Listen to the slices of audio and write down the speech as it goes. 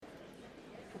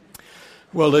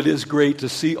Well, it is great to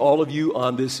see all of you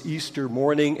on this Easter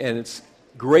morning, and it's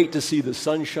great to see the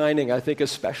sun shining, I think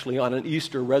especially on an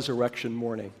Easter resurrection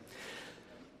morning.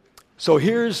 So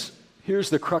here's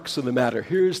the crux of the matter.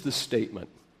 Here's the statement.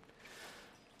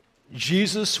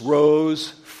 Jesus rose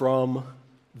from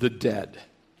the dead.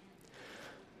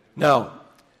 Now,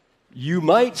 you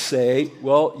might say,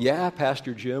 well, yeah,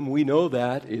 Pastor Jim, we know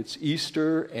that. It's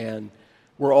Easter, and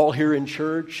we're all here in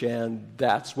church, and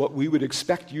that's what we would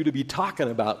expect you to be talking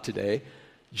about today.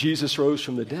 Jesus rose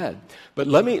from the dead. But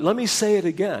let me say it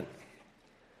again.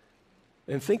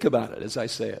 And think about it as I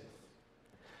say it.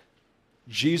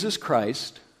 Jesus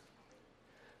Christ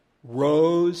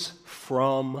rose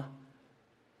from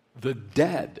the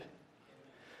dead.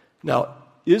 Now,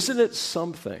 isn't it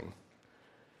something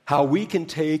how we can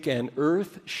take an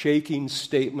earth-shaking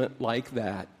statement like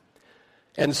that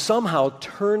and somehow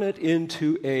turn it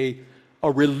into a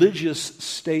religious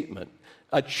statement,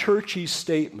 a churchy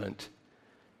statement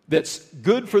that's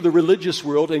good for the religious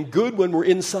world and good when we're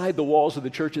inside the walls of the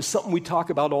church. Is something we talk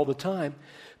about all the time,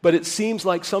 but it seems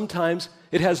like sometimes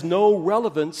it has no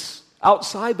relevance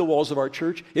outside the walls of our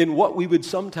church in what we would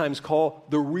sometimes call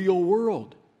the real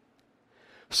world.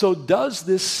 So does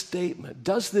this statement,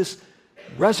 does this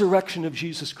resurrection of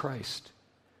Jesus Christ,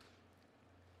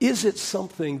 is it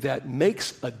something that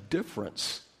makes a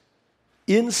difference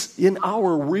in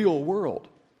our real world?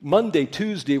 Monday,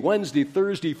 Tuesday, Wednesday,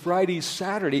 Thursday, Friday,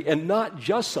 Saturday, and not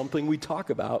just something we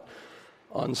talk about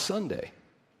on Sunday.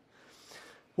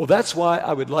 Well, that's why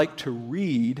I would like to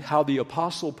read how the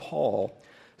Apostle Paul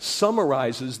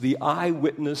summarizes the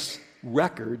eyewitness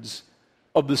records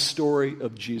of the story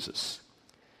of Jesus.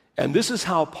 And this is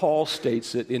how Paul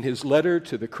states it in his letter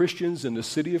to the Christians in the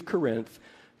city of Corinth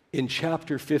in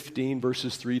chapter 15,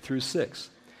 verses 3 through 6.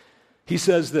 He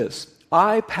says this,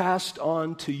 "I passed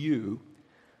on to you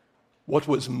what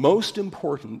was most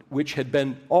important, which had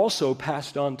been also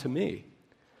passed on to me."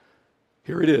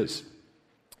 Here it is.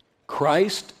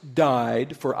 Christ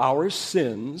died for our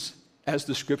sins, as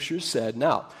the Scriptures said.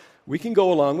 Now, we can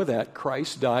go along with that.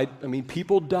 Christ died. I mean,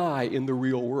 people die in the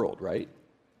real world, right?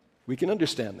 We can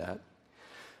understand that.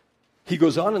 He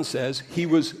goes on and says, he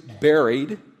was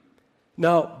buried.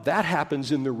 Now, that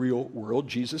happens in the real world.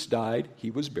 Jesus died,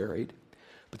 he was buried.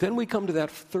 But then we come to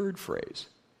that third phrase.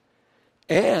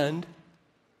 And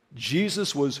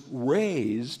Jesus was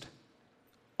raised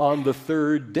on the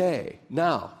third day.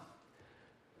 Now,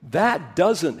 that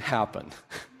doesn't happen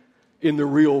in the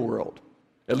real world.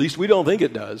 At least we don't think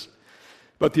it does.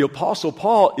 But the Apostle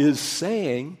Paul is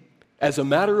saying, as a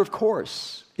matter of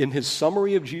course, in his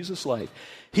summary of Jesus' life,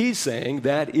 he's saying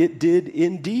that it did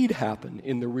indeed happen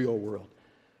in the real world,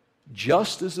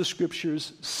 just as the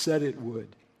Scriptures said it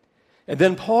would. And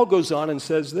then Paul goes on and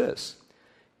says this,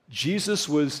 Jesus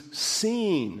was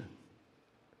seen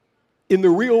in the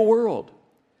real world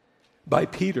by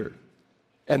Peter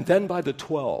and then by the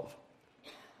 12.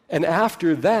 And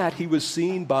after that, he was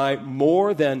seen by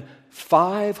more than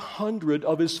 500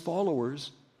 of his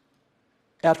followers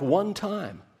at one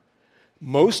time,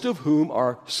 most of whom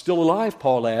are still alive,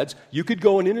 Paul adds. You could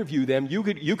go and interview them. You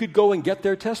could go and get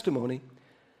their testimony.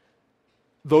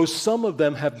 Though some of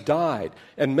them have died,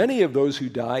 and many of those who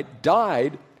died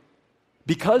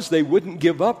because they wouldn't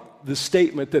give up the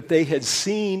statement that they had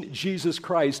seen Jesus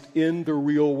Christ in the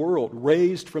real world,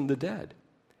 raised from the dead.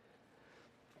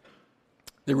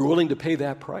 They were willing to pay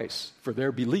that price for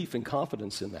their belief and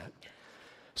confidence in that.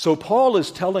 So Paul is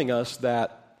telling us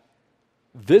that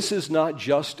this is not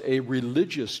just a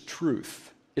religious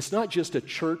truth. It's not just a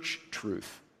church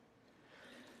truth.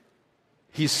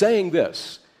 He's saying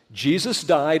this, Jesus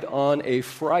died on a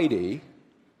Friday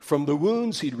from the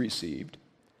wounds he'd received.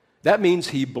 That means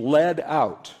he bled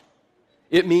out.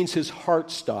 It means his heart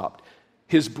stopped.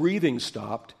 His breathing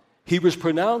stopped. He was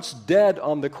pronounced dead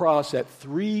on the cross at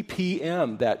 3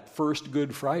 p.m. that first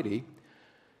Good Friday.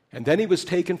 And then he was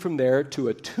taken from there to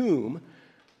a tomb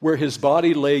where his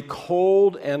body lay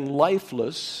cold and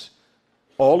lifeless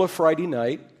all of Friday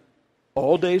night,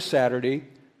 all day Saturday,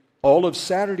 all of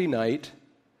Saturday night,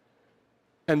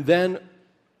 and then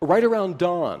right around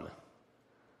dawn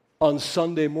on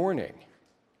Sunday morning,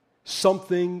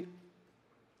 something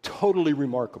totally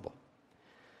remarkable.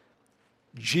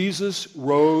 Jesus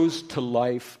rose to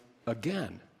life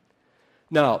again.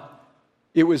 Now,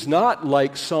 it was not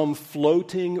like some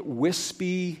floating,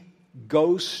 wispy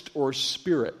ghost or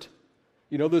spirit.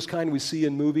 You know those kind we see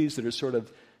in movies that are sort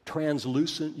of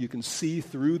translucent? You can see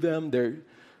through them.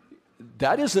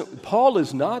 Paul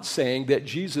is not saying that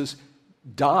Jesus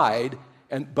died,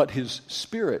 but his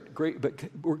spirit, but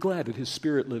we're glad that his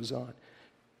spirit lives on.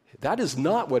 That is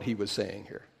not what he was saying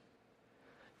here.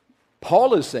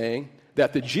 Paul is saying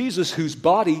that the Jesus whose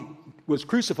body was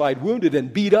crucified, wounded,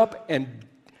 and beat up, and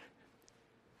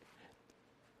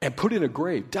put in a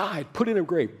grave, died, put in a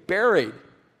grave, buried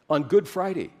on Good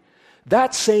Friday.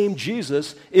 That same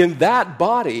Jesus in that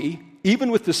body,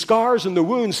 even with the scars and the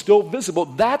wounds still visible,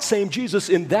 that same Jesus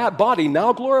in that body,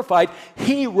 now glorified,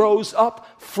 he rose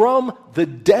up from the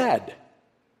dead.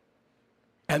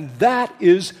 And that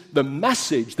is the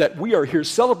message that we are here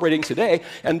celebrating today.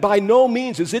 And by no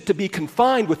means is it to be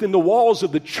confined within the walls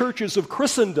of the churches of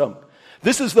Christendom.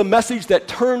 This is the message that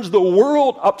turns the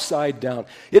world upside down.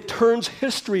 It turns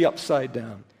history upside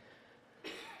down.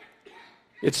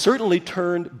 It certainly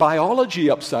turned biology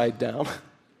upside down.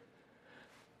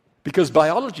 Because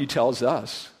biology tells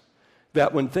us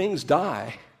that when things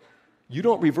die, you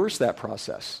don't reverse that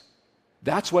process.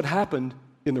 That's what happened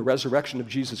in the resurrection of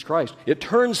Jesus Christ. It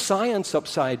turns science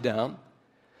upside down,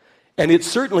 and it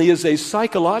certainly is a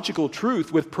psychological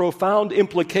truth with profound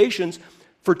implications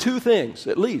for two things,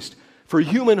 at least: for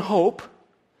human hope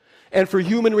and for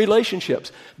human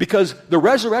relationships. Because the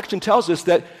resurrection tells us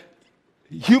that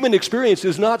human experience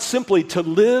is not simply to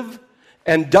live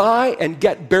and die and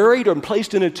get buried or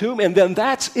placed in a tomb, and then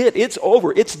that's it. It's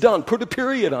over. It's done. Put a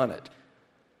period on it.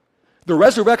 The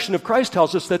resurrection of Christ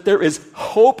tells us that there is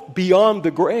hope beyond the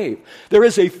grave. There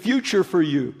is a future for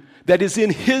you that is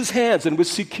in His hands and was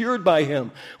secured by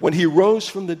Him when He rose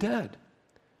from the dead.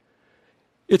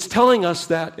 It's telling us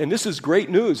that, and this is great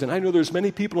news, and I know there's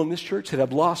many people in this church that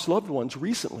have lost loved ones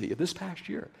recently, this past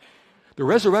year. The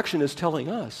resurrection is telling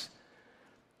us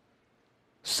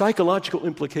psychological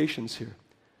implications here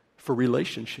for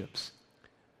relationships.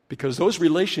 Because those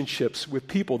relationships with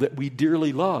people that we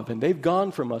dearly love, and they've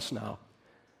gone from us now,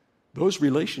 those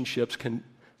relationships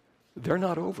they're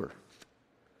not over.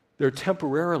 They're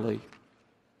temporarily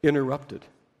interrupted.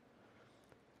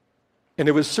 And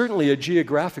it was certainly a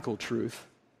geographical truth,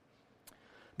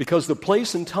 because the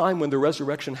place and time when the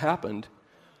resurrection happened,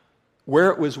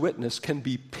 where it was witnessed, can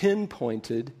be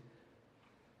pinpointed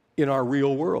in our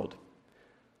real world.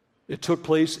 It took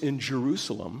place in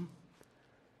Jerusalem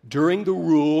during the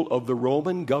rule of the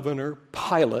Roman governor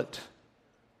Pilate,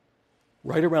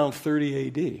 right around 30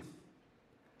 AD.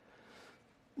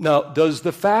 Now, does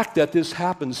the fact that this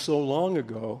happened so long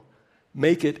ago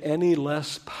make it any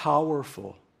less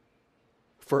powerful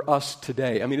for us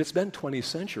today? I mean, it's been 20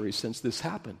 centuries since this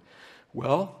happened.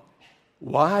 Well,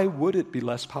 why would it be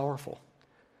less powerful?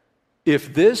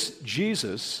 If this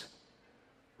Jesus,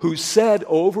 who said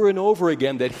over and over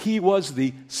again that He was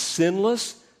the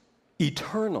sinless,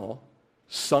 eternal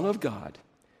Son of God,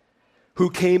 who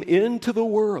came into the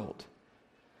world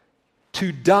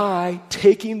to die,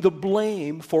 taking the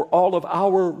blame for all of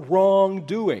our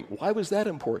wrongdoing. Why was that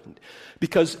important?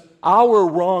 Because our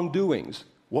wrongdoings,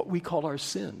 what we call our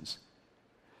sins,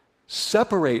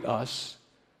 separate us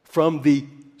from the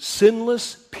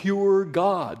sinless, pure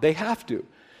God. They have to.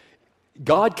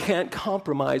 God can't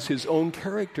compromise His own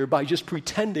character by just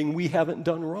pretending we haven't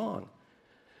done wrong.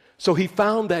 So He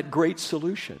found that great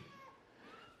solution.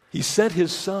 He sent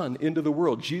His Son into the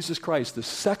world, Jesus Christ, the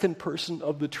second person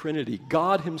of the Trinity,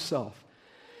 God Himself,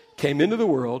 came into the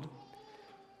world.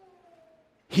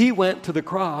 He went to the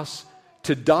cross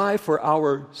to die for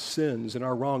our sins and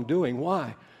our wrongdoing.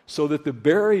 Why? So that the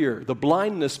barrier, the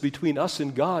blindness between us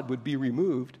and God would be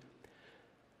removed,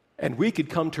 and we could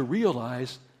come to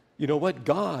realize, you know what,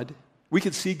 we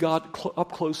could see God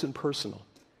up close and personal.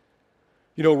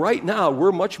 You know, right now,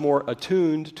 we're much more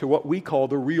attuned to what we call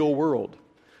the real world.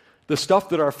 The stuff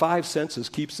that our five senses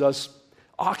keeps us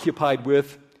occupied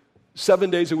with 7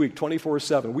 days a week,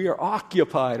 24/7. We are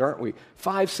occupied, aren't we?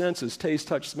 Five senses: taste,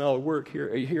 touch, smell, work,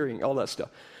 hearing, all that stuff.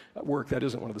 Work, that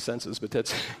isn't one of the senses, but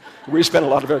that's we spend a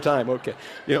lot of our time. Okay.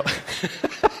 You know.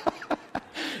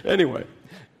 Anyway,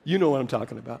 you know what I'm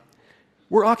talking about.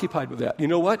 We're occupied with that. You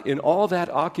know what? In all that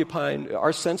occupying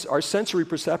our sensory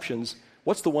perceptions,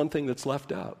 what's the one thing that's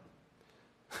left out?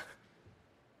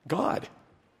 God.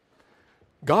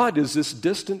 God is this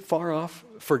distant, far off,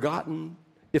 forgotten,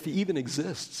 if He even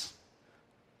exists,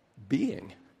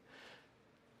 being.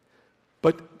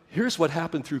 But here's what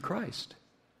happened through Christ.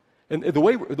 And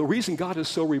the reason God is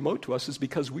so remote to us is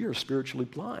because we are spiritually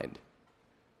blind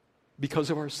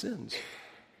because of our sins.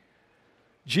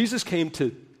 Jesus came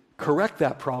to correct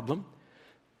that problem.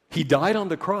 He died on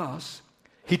the cross.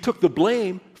 He took the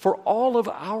blame for all of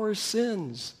our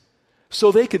sins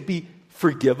so they could be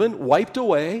forgiven, wiped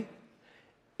away,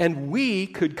 and we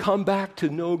could come back to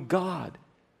know God,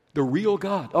 the real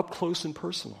God, up close and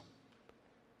personal.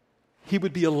 He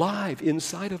would be alive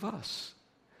inside of us.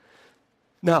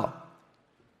 Now,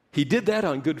 He did that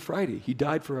on Good Friday. He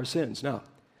died for our sins. Now,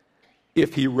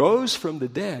 if he rose from the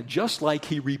dead, just like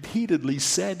he repeatedly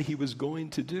said he was going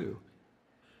to do,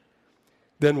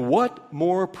 then what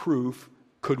more proof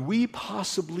could we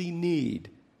possibly need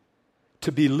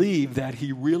to believe that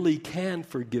he really can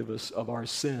forgive us of our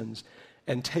sins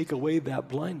and take away that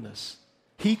blindness?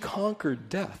 He conquered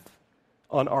death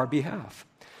on our behalf.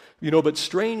 But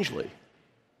strangely,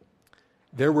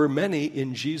 there were many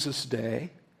in Jesus' day,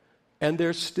 and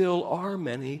there still are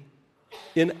many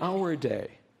in our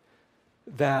day,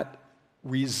 that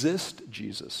resist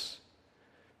Jesus,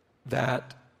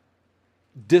 that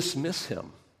dismiss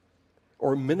him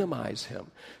or minimize him.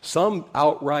 Some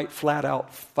outright, flat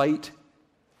out fight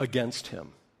against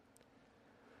him.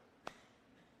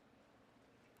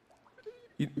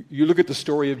 You look at the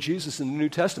story of Jesus in the New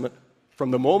Testament.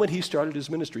 From the moment he started his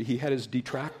ministry, he had his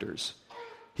detractors.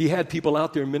 He had people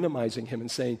out there minimizing him and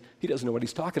saying, he doesn't know what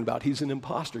he's talking about. He's an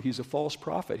imposter. He's a false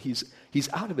prophet. He's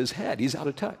out of his head. He's out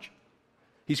of touch.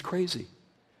 He's crazy.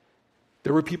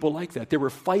 There were people like that. They were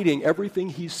fighting everything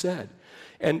he said.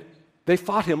 And they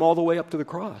fought him all the way up to the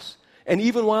cross. And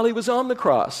even while he was on the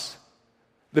cross,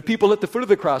 the people at the foot of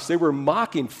the cross, they were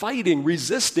mocking, fighting,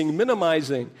 resisting,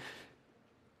 minimizing.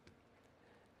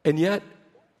 And yet,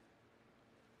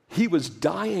 he was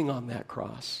dying on that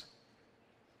cross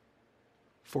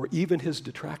for even his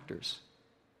detractors,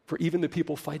 for even the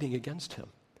people fighting against him.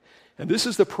 And this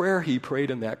is the prayer he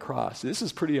prayed on that cross. This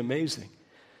is pretty amazing.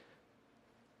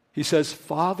 He says,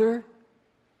 Father,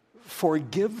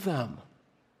 forgive them,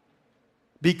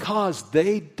 because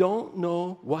they don't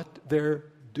know what they're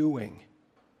doing.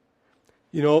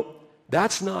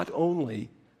 That's not only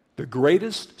the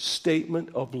greatest statement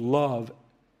of love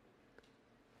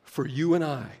for you and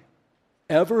I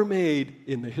ever made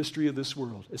in the history of this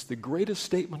world. It's the greatest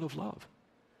statement of love.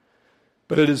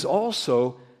 But it is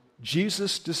also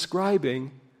Jesus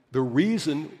describing the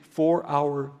reason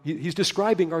for he's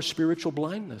describing our spiritual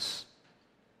blindness,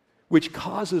 which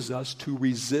causes us to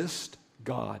resist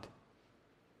God.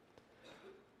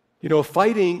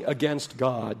 Fighting against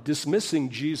God, dismissing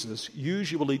Jesus,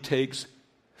 usually takes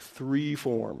 3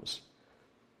 forms.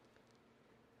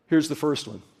 Here's the first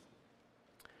one.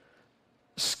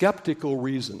 Skeptical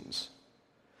reasons.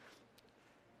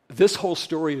 This whole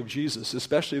story of Jesus,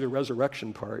 especially the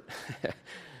resurrection part,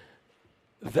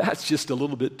 that's just a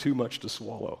little bit too much to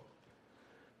swallow.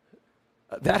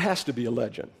 That has to be a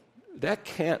legend. That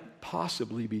can't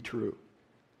possibly be true.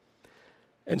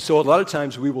 And so a lot of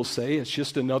times we will say it's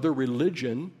just another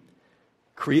religion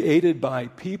created by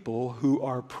people who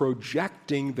are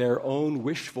projecting their own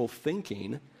wishful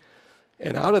thinking,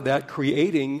 and out of that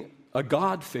creating a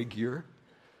God figure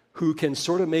who can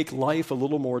sort of make life a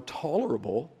little more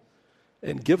tolerable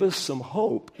and give us some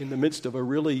hope in the midst of a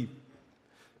really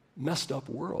messed up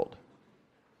world.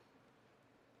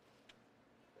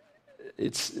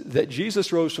 It's that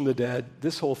Jesus rose from the dead,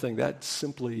 this whole thing, that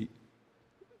simply,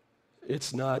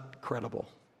 it's not credible.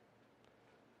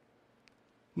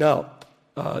 Now,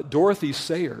 Dorothy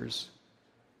Sayers,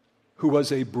 who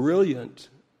was a brilliant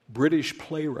British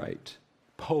playwright,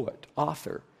 poet,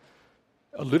 author,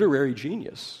 a literary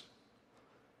genius,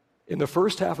 in the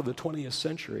first half of the 20th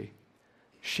century,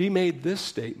 she made this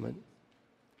statement.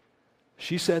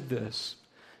 She said this,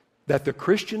 that the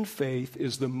Christian faith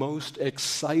is the most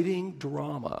exciting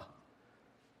drama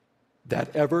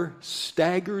that ever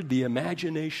staggered the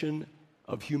imagination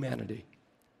of humanity.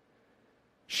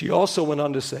 She also went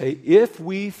on to say, if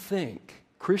we think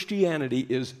Christianity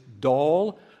is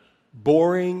dull,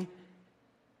 boring,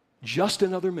 just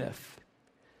another myth,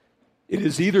 it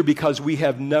is either because we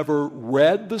have never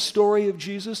read the story of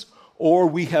Jesus, or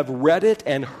we have read it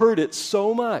and heard it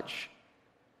so much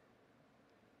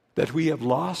that we have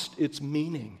lost its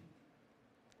meaning.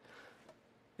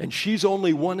 And she's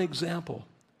only one example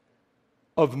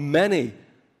of many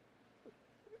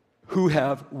who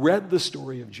have read the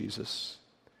story of Jesus,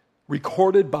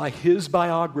 recorded by his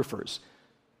biographers,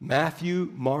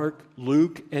 Matthew, Mark,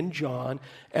 Luke, and John,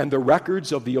 and the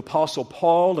records of the Apostle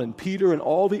Paul and Peter and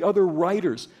all the other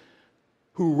writers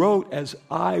who wrote as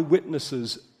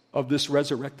eyewitnesses of this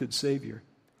resurrected Savior.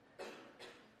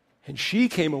 And she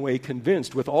came away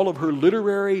convinced, with all of her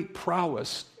literary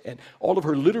prowess and all of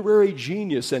her literary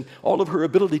genius and all of her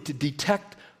ability to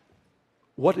detect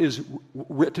what is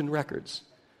written records.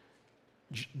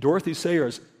 Dorothy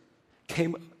Sayers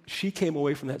came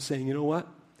away from that saying, you know what?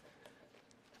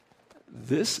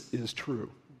 This is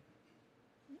true.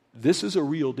 This is a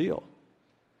real deal.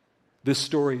 This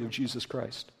story of Jesus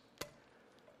Christ.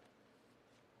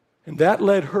 And that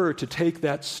led her to take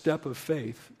that step of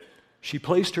faith. She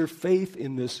placed her faith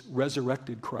in this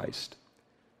resurrected Christ.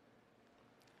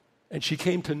 And she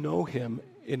came to know him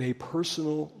in a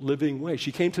personal, living way.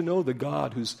 She came to know the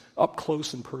God who's up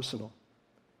close and personal.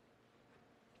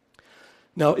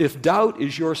 Now, if doubt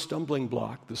is your stumbling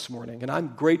block this morning, and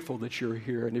I'm grateful that you're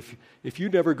here, and if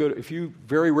you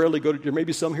very rarely go to, there may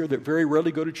be some here that very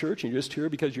rarely go to church, and you're just here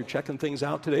because you're checking things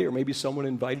out today, or maybe someone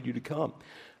invited you to come.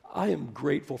 I am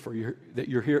grateful for you that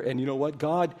you're here, and you know what?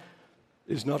 God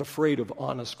is not afraid of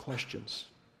honest questions.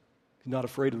 He's not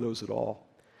afraid of those at all.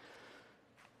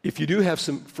 If you do have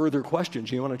some further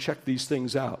questions, you want to check these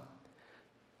things out.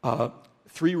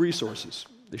 3 resources.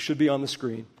 They should be on the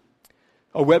screen.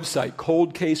 A website,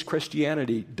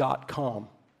 coldcasechristianity.com.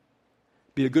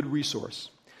 Be a good resource.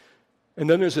 And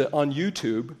then there's on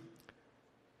YouTube,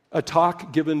 a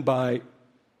talk given by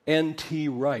N.T.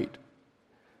 Wright.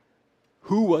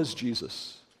 Who was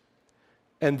Jesus?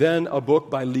 And then a book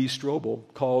by Lee Strobel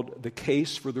called The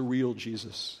Case for the Real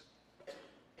Jesus.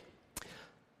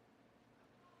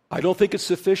 I don't think it's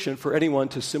sufficient for anyone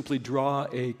to simply draw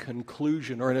a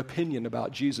conclusion or an opinion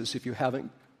about Jesus if you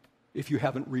haven't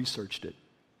researched it.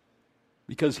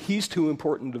 Because he's too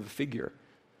important of a figure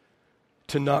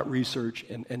to not research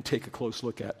and take a close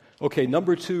look at. Okay,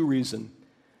 number 2 reason.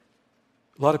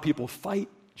 A lot of people fight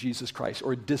Jesus Christ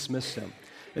or dismiss him.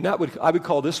 And I would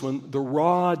call this one the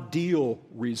raw deal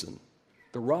reason.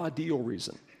 The raw deal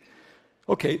reason.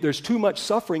 Okay, there's too much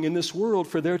suffering in this world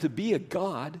for there to be a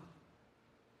God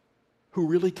who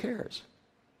really cares.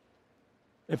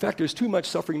 In fact, there's too much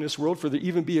suffering in this world for there to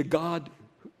even be a God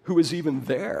who is even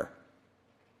there.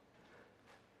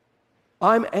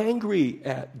 I'm angry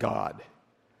at God.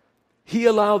 He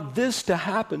allowed this to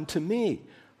happen to me.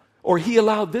 Or he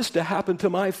allowed this to happen to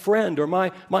my friend or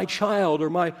my child or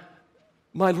my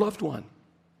loved one.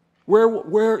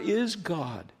 Where is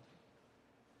God?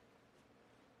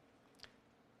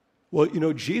 Well, you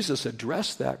know, Jesus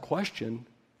addressed that question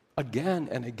again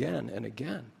and again and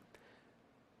again.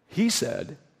 He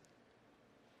said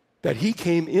that he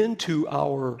came into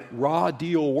our raw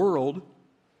deal world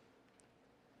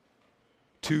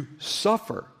to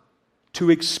suffer,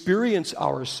 to experience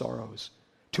our sorrows,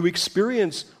 to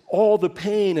experience all the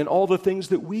pain and all the things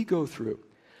that we go through.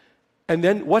 And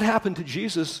then what happened to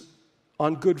Jesus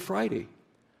on Good Friday?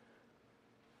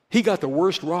 He got the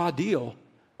worst raw deal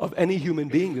of any human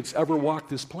being that's ever walked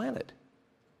this planet.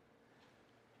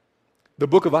 The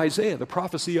book of Isaiah, the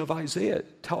prophecy of Isaiah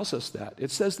tells us that. It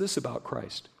says this about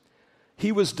Christ.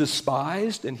 He was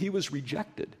despised and he was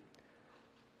rejected.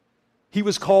 He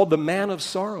was called the man of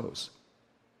sorrows.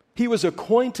 He was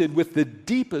acquainted with the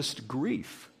deepest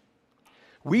grief.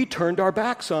 We turned our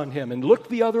backs on him and looked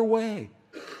the other way.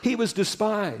 He was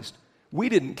despised. We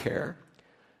didn't care.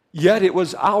 Yet it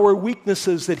was our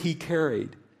weaknesses that he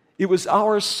carried. It was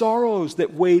our sorrows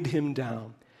that weighed him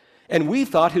down. And we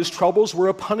thought his troubles were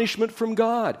a punishment from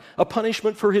God, a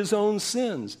punishment for his own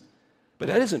sins. But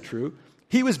that isn't true.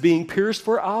 He was being pierced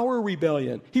for our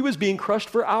rebellion. He was being crushed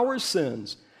for our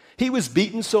sins. He was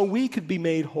beaten so we could be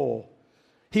made whole.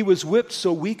 He was whipped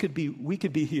so we could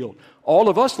be healed. All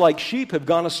of us, like sheep, have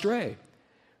gone astray.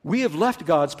 We have left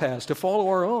God's paths to follow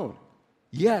our own.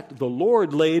 Yet the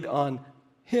Lord laid on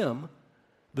him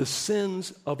the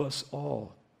sins of us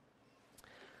all.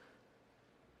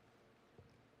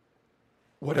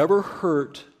 Whatever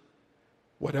hurt,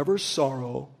 whatever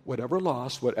sorrow, whatever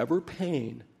loss, whatever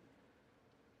pain,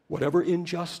 whatever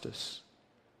injustice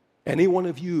any one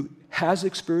of you has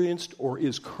experienced or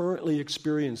is currently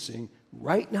experiencing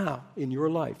right now in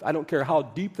your life, I don't care how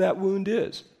deep that wound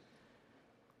is,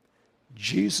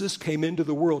 Jesus came into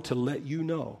the world to let you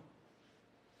know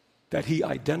that he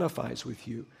identifies with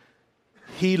you.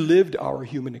 He lived our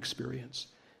human experience.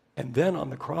 And then on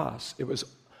the cross, it was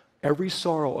every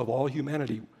sorrow of all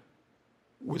humanity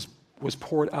was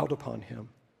poured out upon him.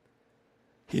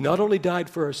 He not only died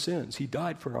for our sins, he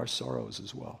died for our sorrows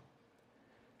as well.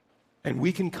 And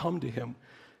we can come to him.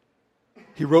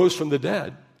 He rose from the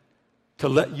dead to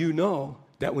let you know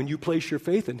that when you place your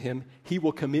faith in him, he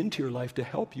will come into your life to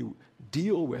help you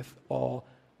deal with all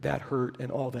that hurt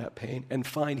and all that pain and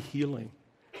find healing.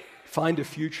 Find a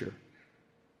future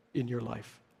in your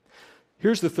life.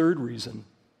 Here's the third reason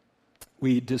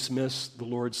we dismiss the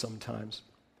Lord sometimes.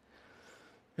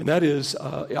 And that is,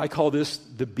 I call this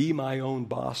the be my own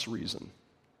boss reason.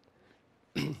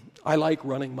 I like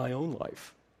running my own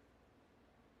life.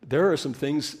 There are some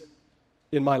things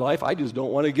in my life I just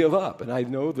don't want to give up. And I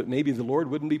know that maybe the Lord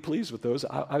wouldn't be pleased with those.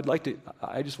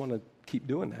 I just want to keep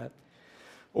doing that.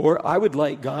 Or I would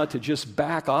like God to just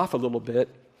back off a little bit.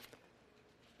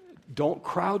 Don't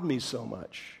crowd me so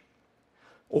much.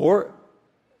 Or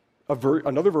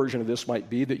another version of this might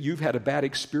be that you've had a bad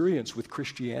experience with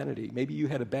Christianity. Maybe you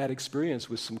had a bad experience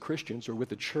with some Christians or with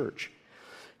the church.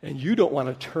 And you don't want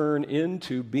to turn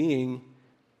into being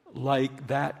like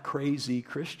that crazy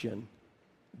Christian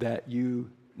that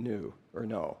you knew or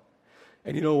know.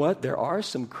 And you know what? There are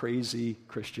some crazy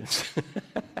Christians.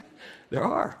 There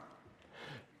are.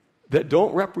 That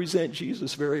don't represent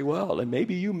Jesus very well. And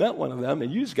maybe you met one of them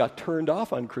and you just got turned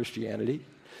off on Christianity.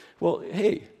 Well,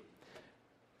 hey,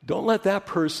 don't let that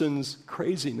person's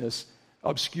craziness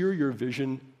obscure your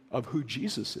vision of who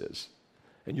Jesus is.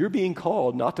 And you're being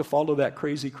called not to follow that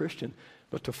crazy Christian,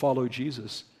 but to follow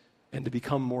Jesus and to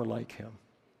become more like him.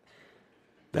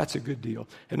 That's a good deal.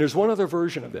 And there's one other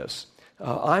version of this.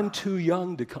 I'm too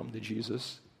young to come to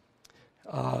Jesus.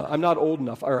 I'm not old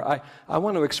enough. Or I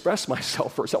want to express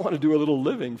myself first. I want to do a little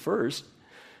living first.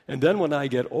 And then when I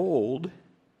get old,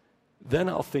 then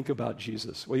I'll think about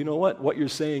Jesus. Well, you know what? What you're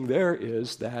saying there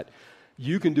is that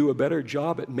you can do a better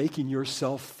job at making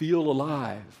yourself feel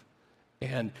alive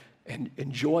and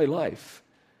enjoy life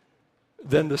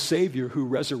than the Savior who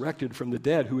resurrected from the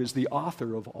dead, who is the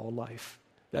author of all life.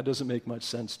 That doesn't make much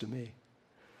sense to me.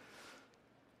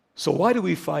 So why do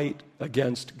we fight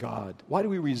against God? Why do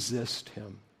we resist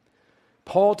him?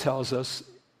 Paul tells us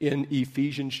in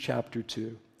Ephesians chapter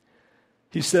 2.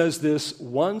 He says this,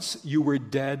 once you were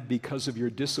dead because of your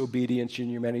disobedience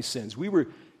and your many sins. We were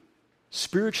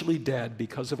spiritually dead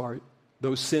because of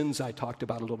those sins I talked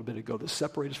about a little bit ago that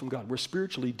separate us from God. We're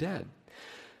spiritually dead.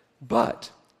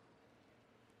 But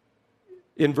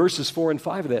in verses 4 and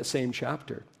 5 of that same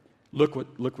chapter, look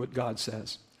what God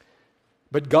says.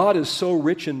 But God is so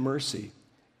rich in mercy,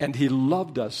 and he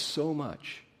loved us so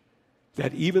much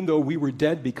that even though we were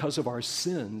dead because of our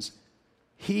sins,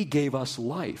 he gave us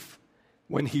life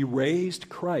when he raised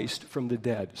Christ from the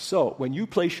dead. So when you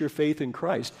place your faith in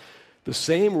Christ, the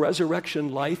same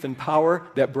resurrection life and power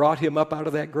that brought him up out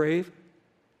of that grave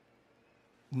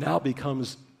now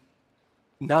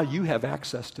you have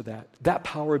access to that. That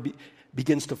power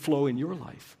begins to flow in your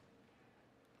life.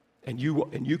 And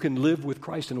you can live with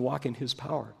Christ and walk in his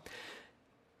power.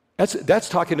 That's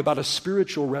talking about a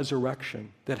spiritual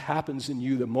resurrection that happens in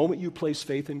you the moment you place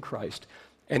faith in Christ.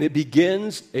 And it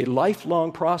begins a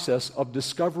lifelong process of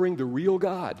discovering the real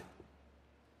God.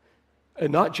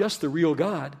 And not just the real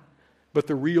God, but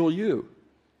the real you.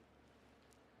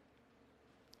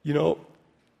 You know,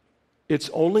 it's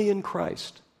only in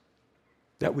Christ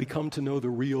that we come to know the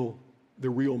real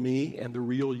me and the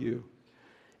real you.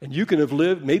 And you can have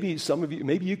lived, maybe some of you,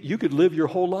 you could live your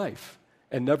whole life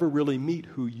and never really meet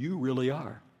who you really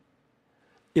are.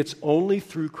 It's only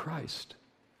through Christ,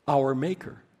 our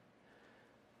Maker,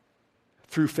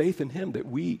 through faith in him that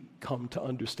we come to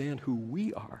understand who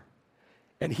we are.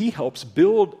 And he helps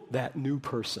build that new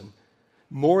person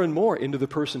more and more into the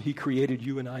person he created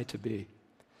you and I to be.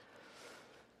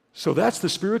 So that's the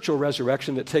spiritual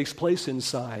resurrection that takes place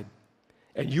inside.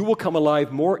 And you will come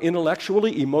alive more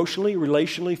intellectually, emotionally,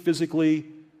 relationally, physically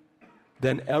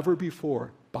than ever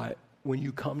before when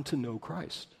you come to know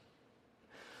Christ.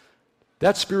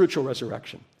 That's spiritual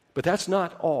resurrection. But that's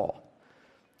not all.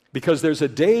 Because there's a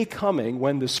day coming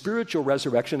when the spiritual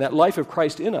resurrection, that life of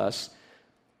Christ in us,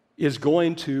 is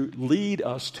going to lead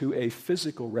us to a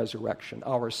physical resurrection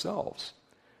ourselves.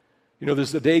 You know,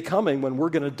 there's a day coming when we're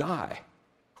going to die.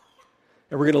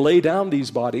 And we're going to lay down these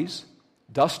bodies,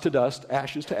 dust to dust,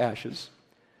 ashes to ashes.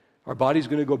 Our body's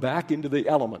going to go back into the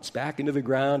elements, back into the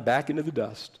ground, back into the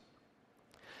dust.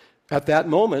 At that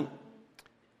moment,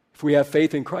 if we have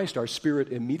faith in Christ, our spirit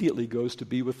immediately goes to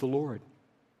be with the Lord.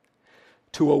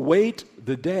 To await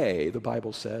the day, the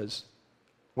Bible says,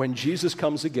 when Jesus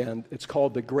comes again. It's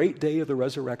called the great day of the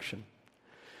resurrection.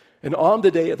 And on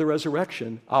the day of the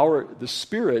resurrection, the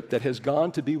spirit that has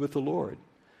gone to be with the Lord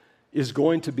is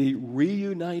going to be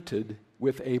reunited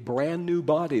with a brand new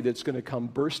body that's going to come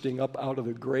bursting up out of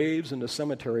the graves and the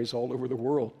cemeteries all over the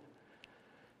world.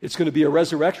 It's going to be a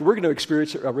resurrection. We're going to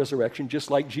experience a resurrection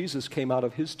just like Jesus came out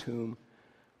of his tomb.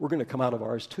 We're going to come out of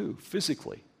ours too,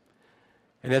 physically.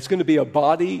 And it's going to be a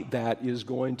body that is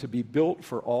going to be built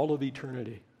for all of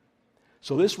eternity.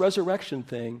 So this resurrection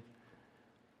thing,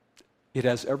 it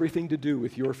has everything to do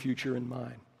with your future and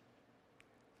mine,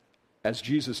 as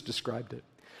Jesus described it.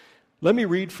 Let me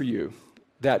read for you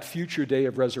that future day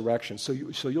of resurrection so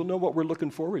you'll know what we're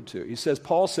looking forward to.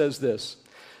 Paul says this,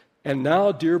 and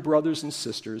now, dear brothers and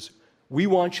sisters, we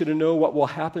want you to know what will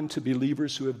happen to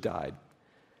believers who have died.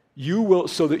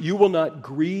 So that you will not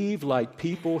grieve like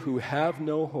people who have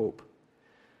no hope.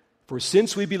 For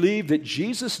since we believe that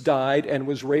Jesus died and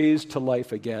was raised to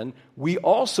life again, we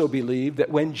also believe that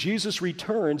when Jesus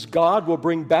returns, God will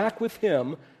bring back with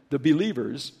him the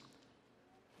believers,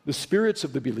 the spirits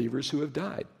of the believers who have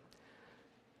died.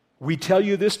 We tell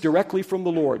you this directly from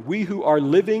the Lord. We who are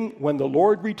living when the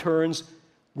Lord returns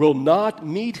will not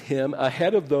meet him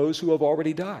ahead of those who have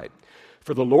already died.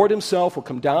 For the Lord himself will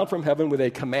come down from heaven with a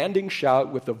commanding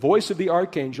shout, with the voice of the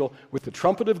archangel, with the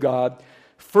trumpet of God.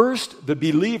 First, the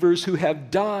believers who have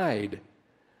died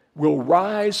will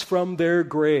rise from their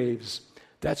graves.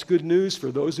 That's good news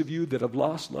for those of you that have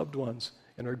lost loved ones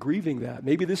and are grieving that.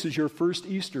 Maybe this is your first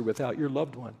Easter without your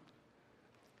loved one.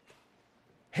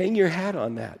 Hang your hat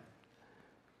on that.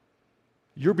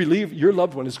 Your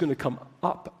loved one is going to come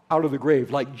up out of the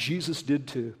grave like Jesus did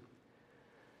too.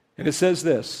 And it says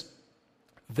this,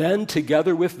 then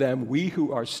together with them, we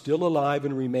who are still alive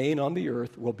and remain on the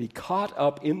earth will be caught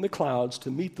up in the clouds to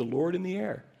meet the Lord in the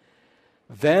air.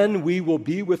 Then we will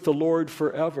be with the Lord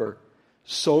forever.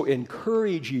 So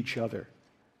encourage each other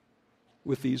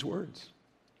with these words.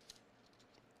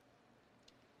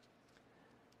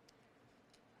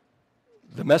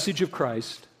 The message of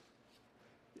Christ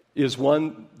is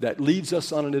one that leads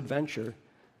us on an adventure,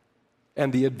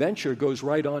 and the adventure goes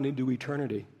right on into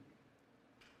eternity.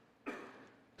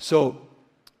 So,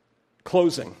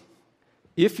 closing.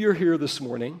 If you're here this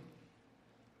morning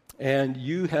and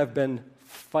you have been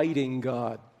fighting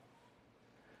God,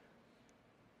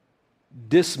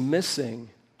 dismissing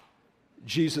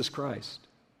Jesus Christ,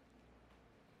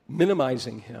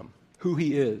 minimizing him, who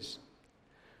he is,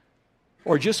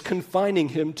 or just confining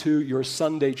him to your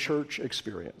Sunday church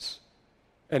experience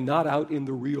and not out in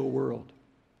the real world,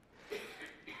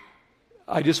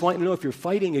 I just want you to know if you're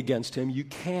fighting against him, you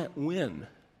can't win.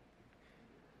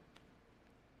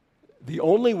 The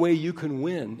only way you can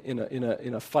win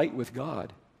in a fight with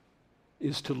God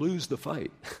is to lose the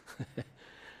fight.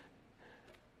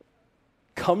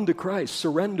 Come to Christ,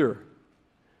 surrender.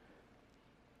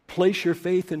 Place your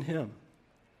faith in him.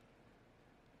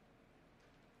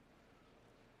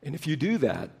 And if you do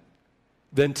that,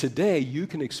 then today you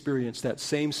can experience that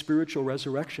same spiritual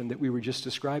resurrection that we were just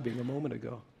describing a moment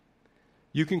ago.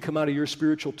 You can come out of your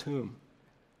spiritual tomb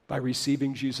by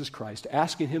receiving Jesus Christ,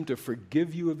 asking him to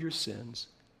forgive you of your sins.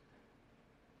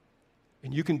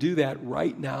 And you can do that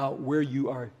right now where you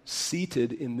are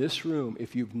seated in this room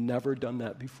if you've never done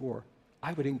that before.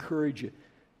 I would encourage you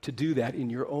to do that in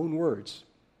your own words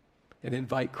and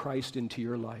invite Christ into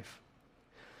your life.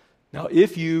 Now,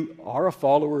 if you are a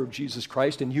follower of Jesus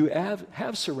Christ and you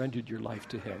have surrendered your life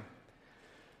to him,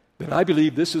 then I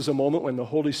believe this is a moment when the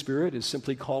Holy Spirit is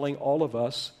simply calling all of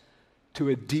us to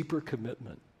a deeper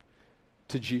commitment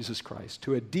to Jesus Christ,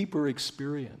 to a deeper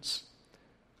experience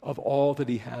of all that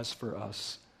he has for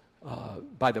us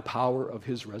by the power of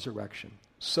his resurrection.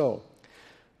 So,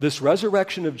 this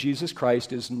resurrection of Jesus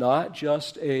Christ is not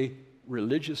just a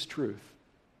religious truth.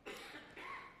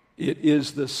 It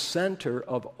is the center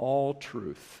of all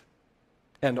truth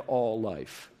and all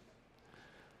life.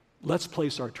 Let's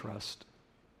place our trust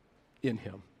in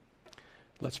him.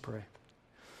 Let's pray.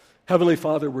 Heavenly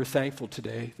Father, we're thankful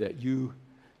today that you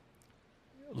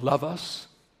love us.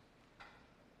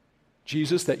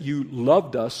 Jesus, that you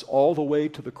loved us all the way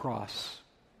to the cross.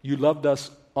 You loved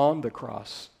us on the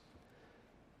cross.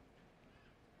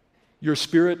 Your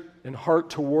spirit and heart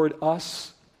toward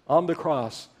us on the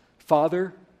cross.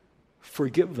 Father,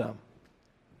 forgive them.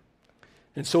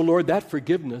 And so, Lord, that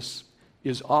forgiveness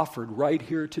is offered right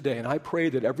here today. And I pray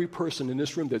that every person in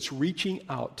this room that's reaching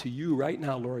out to you right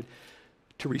now, Lord,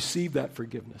 to receive that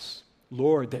forgiveness.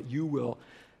 Lord, that you will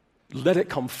let it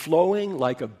come flowing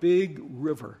like a big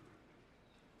river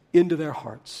into their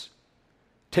hearts.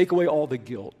 Take away all the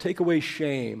guilt. Take away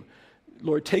shame.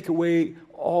 Lord, take away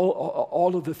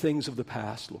all of the things of the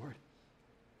past, Lord.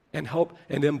 And help,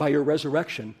 and then by your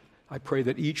resurrection, I pray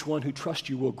that each one who trusts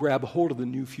you will grab hold of the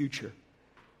new future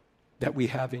that we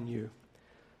have in you.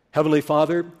 Heavenly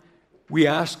Father, we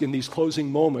ask in these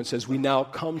closing moments as we now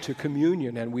come to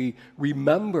communion and we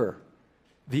remember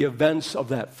the events of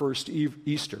that first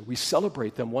Easter. We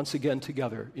celebrate them once again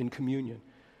together in communion.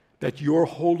 That your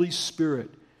Holy Spirit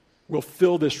will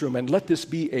fill this room and let this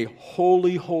be a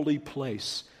holy, holy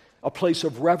place, a place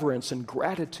of reverence and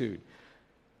gratitude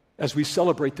as we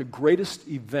celebrate the greatest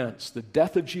events, the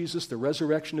death of Jesus, the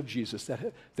resurrection of Jesus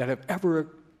that have ever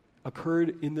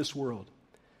occurred in this world.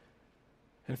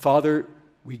 And Father,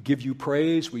 we give you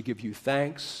praise, we give you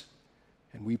thanks,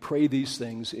 and we pray these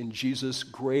things in Jesus'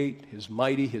 great, his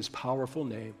mighty, his powerful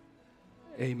name.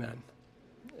 Amen.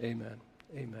 Amen.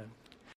 Amen.